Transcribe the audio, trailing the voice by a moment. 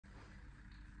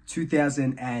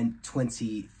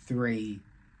2023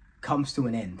 comes to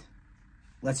an end.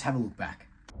 Let's have a look back.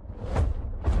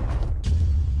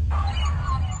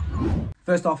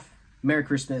 First off, Merry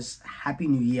Christmas, Happy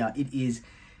New Year. It is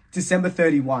December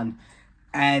 31,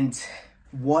 and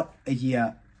what a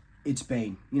year it's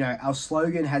been. You know, our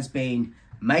slogan has been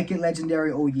make it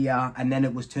legendary all year, and then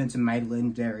it was turned to made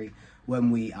legendary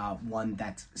when we won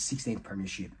that 16th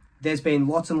premiership. There's been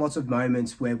lots and lots of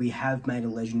moments where we have made it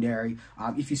legendary.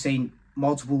 If you've seen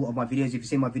multiple of my videos, if you've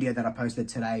seen my video that I posted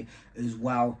today as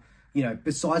well, you know,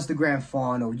 besides the grand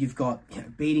final, you've got, you know,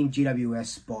 beating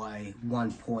GWS by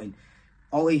 1 point,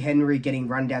 Ollie Henry getting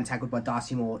run down tackled by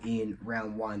Darcy Moore in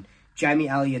round 1, Jamie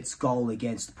Elliott's goal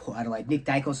against Port Adelaide, Nick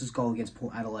Dacos' goal against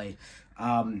Port Adelaide,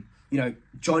 you know,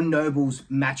 John Noble's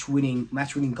match-winning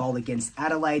goal against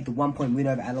Adelaide, the 1 point win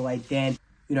over Adelaide then,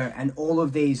 you know, and all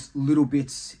of these little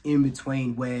bits in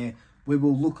between where we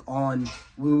will look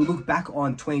back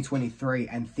on 2023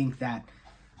 and think that,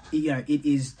 you know, it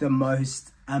is the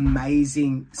most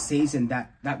amazing season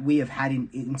that we have had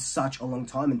in such a long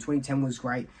time. And 2010 was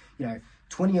great. You know,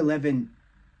 2011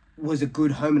 was a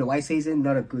good home and away season,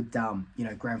 not a good, you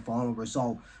know, grand final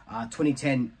result.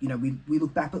 2010, you know, we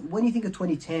look back, but when you think of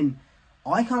 2010,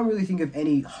 I can't really think of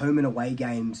any home and away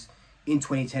games in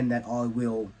 2010 that I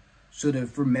will sort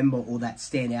of remember or that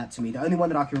stand out to me. The only one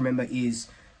that I can remember is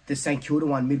the St Kilda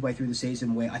one midway through the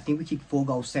season where I think we kicked 4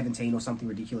 goals, 17 or something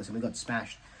ridiculous, and we got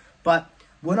smashed. But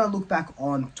when I look back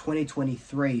on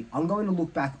 2023, I'm going to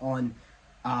look back on,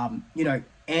 you know,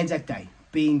 Anzac Day,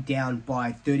 being down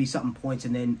by 30-something points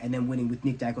and then winning with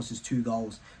Nick Dacos' 2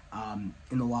 goals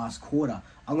in the last quarter.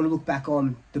 I'm going to look back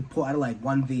on the Port Adelaide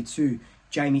 1v2,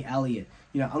 Jamie Elliott.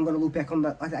 You know, I'm going to look back on,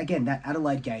 that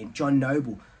Adelaide game, John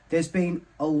Noble. There's been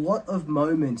a lot of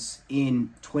moments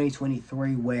in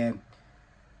 2023 where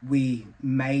we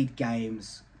made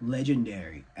games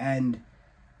legendary. And,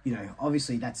 you know,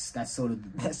 obviously that's sort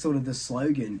of the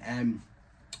slogan. And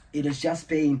it has just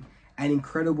been an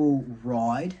incredible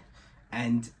ride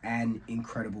and an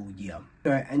incredible year.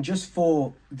 You know, and just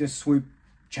for the Swoop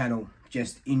channel,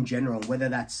 just in general, whether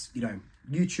that's, you know,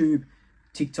 YouTube,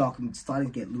 TikTok, I'm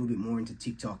starting to get a little bit more into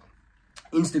TikTok.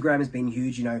 Instagram has been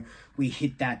huge. You know, we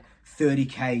hit that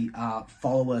 30K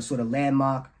follower sort of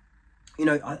landmark. You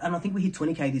know, and I think we hit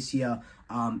 20K this year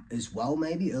as well,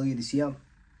 maybe earlier this year.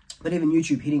 But even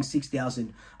YouTube hitting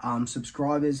 6,000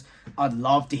 subscribers. I'd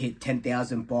love to hit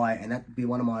 10,000 by, and that'd be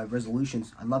one of my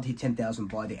resolutions. I'd love to hit 10,000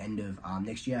 by the end of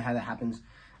next year. How that happens,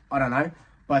 I don't know.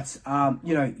 But,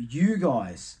 you know, you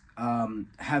guys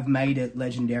have made it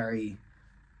legendary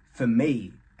for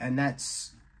me. And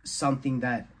that's something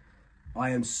that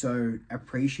I am so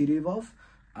appreciative of.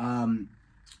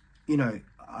 You know,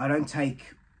 I don't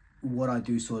take what I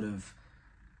do sort of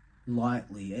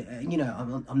lightly. You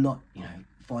know, I'm not, you know,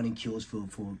 finding cures for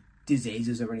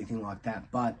diseases or anything like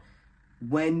that. But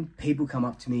when people come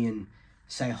up to me and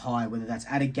say hi, whether that's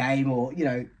at a game or, you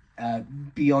know,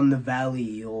 beyond the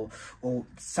valley or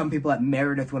some people at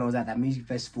Meredith when I was at that music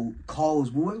festival, Coles,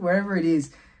 wherever it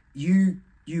is, you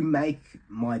make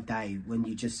my day when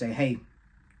you just say, hey,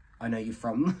 I know you're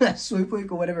from Swoop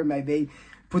Week or whatever it may be.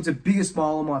 Puts a bigger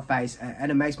smile on my face and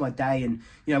it makes my day. And,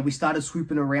 you know, we started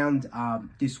swooping around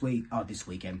this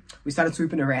weekend. We started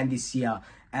swooping around this year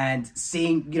and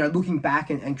seeing, you know, looking back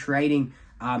and creating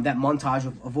that montage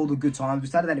of all the good times. We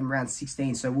started that in round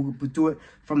 16, so we'll do it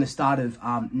from the start of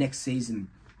next season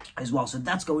as well. So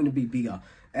that's going to be bigger.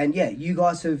 And yeah, you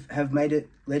guys have made it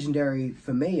legendary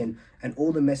for me, and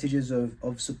all the messages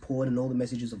of support and all the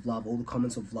messages of love, all the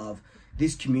comments of love.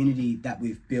 This community that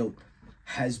we've built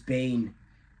has been,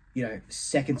 you know,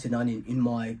 second to none in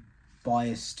my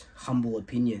biased, humble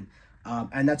opinion.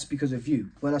 And that's because of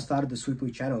you. When I started the Swoop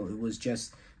Week channel, it was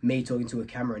just me talking to a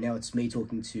camera. Now it's me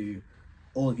talking to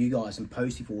all of you guys and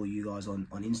posting for all you guys on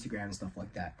Instagram and stuff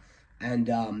like that. And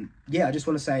yeah, I just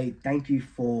want to say thank you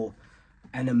for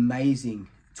an amazing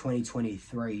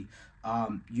 2023.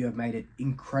 You have made it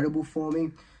incredible for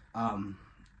me.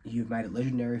 You've made it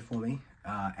legendary for me.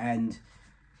 And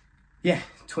yeah,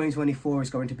 2024 is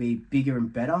going to be bigger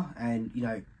and better. And, you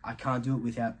know, I can't do it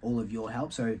without all of your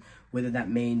help. So whether that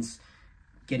means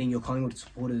getting your Collingwood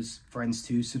supporters, friends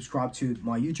to subscribe to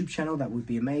my YouTube channel, that would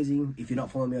be amazing. If you're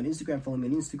not following me on Instagram, follow me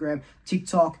on Instagram,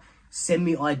 TikTok. Send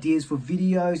me ideas for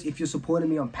videos. If you're supporting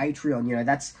me on Patreon, you know,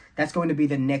 that's going to be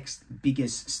the next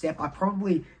biggest step. I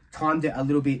probably timed it a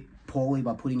little bit poorly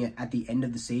by putting it at the end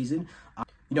of the season.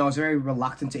 You know, I was very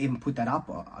reluctant to even put that up.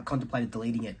 I contemplated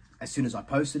deleting it as soon as I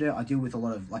posted it. I deal with a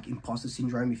lot of, like, imposter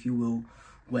syndrome, if you will,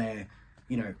 where,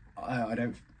 you know, I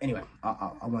don't, anyway,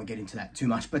 I won't get into that too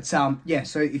much, but yeah,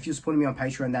 so if you're supporting me on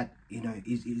Patreon, that, you know,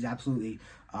 is absolutely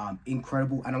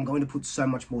incredible, and I'm going to put so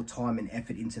much more time and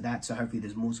effort into that, so hopefully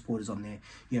there's more supporters on there,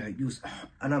 you know,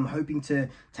 and I'm hoping to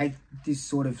take this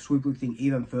sort of Swoop thing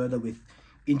even further with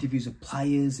interviews of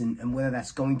players, and whether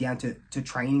that's going down to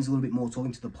trainings a little bit more,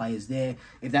 talking to the players there.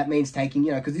 If that means taking,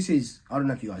 you know, because this is, I don't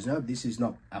know if you guys know, but this is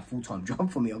not a full-time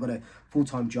job for me. I've got a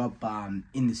full-time job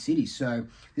in the city, so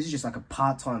this is just like a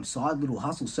part-time side little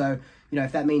hustle. So, you know,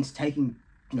 if that means taking,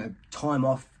 you know, time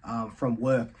off from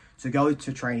work to go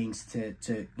to trainings, to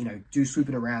you know, do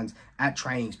swooping around at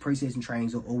trainings, preseason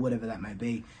trainings, or whatever that may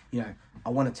be, you know, I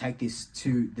want to take this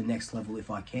to the next level if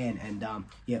I can. And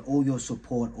yeah, all your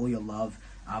support, all your love,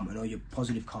 and all your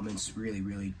positive comments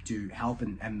really do help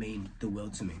and mean the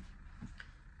world to me.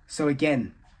 So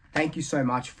again, thank you so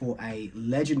much for a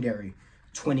legendary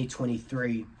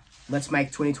 2023. Let's make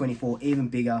 2024 even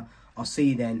bigger. I'll see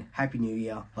you then. Happy New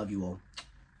Year. Love you all.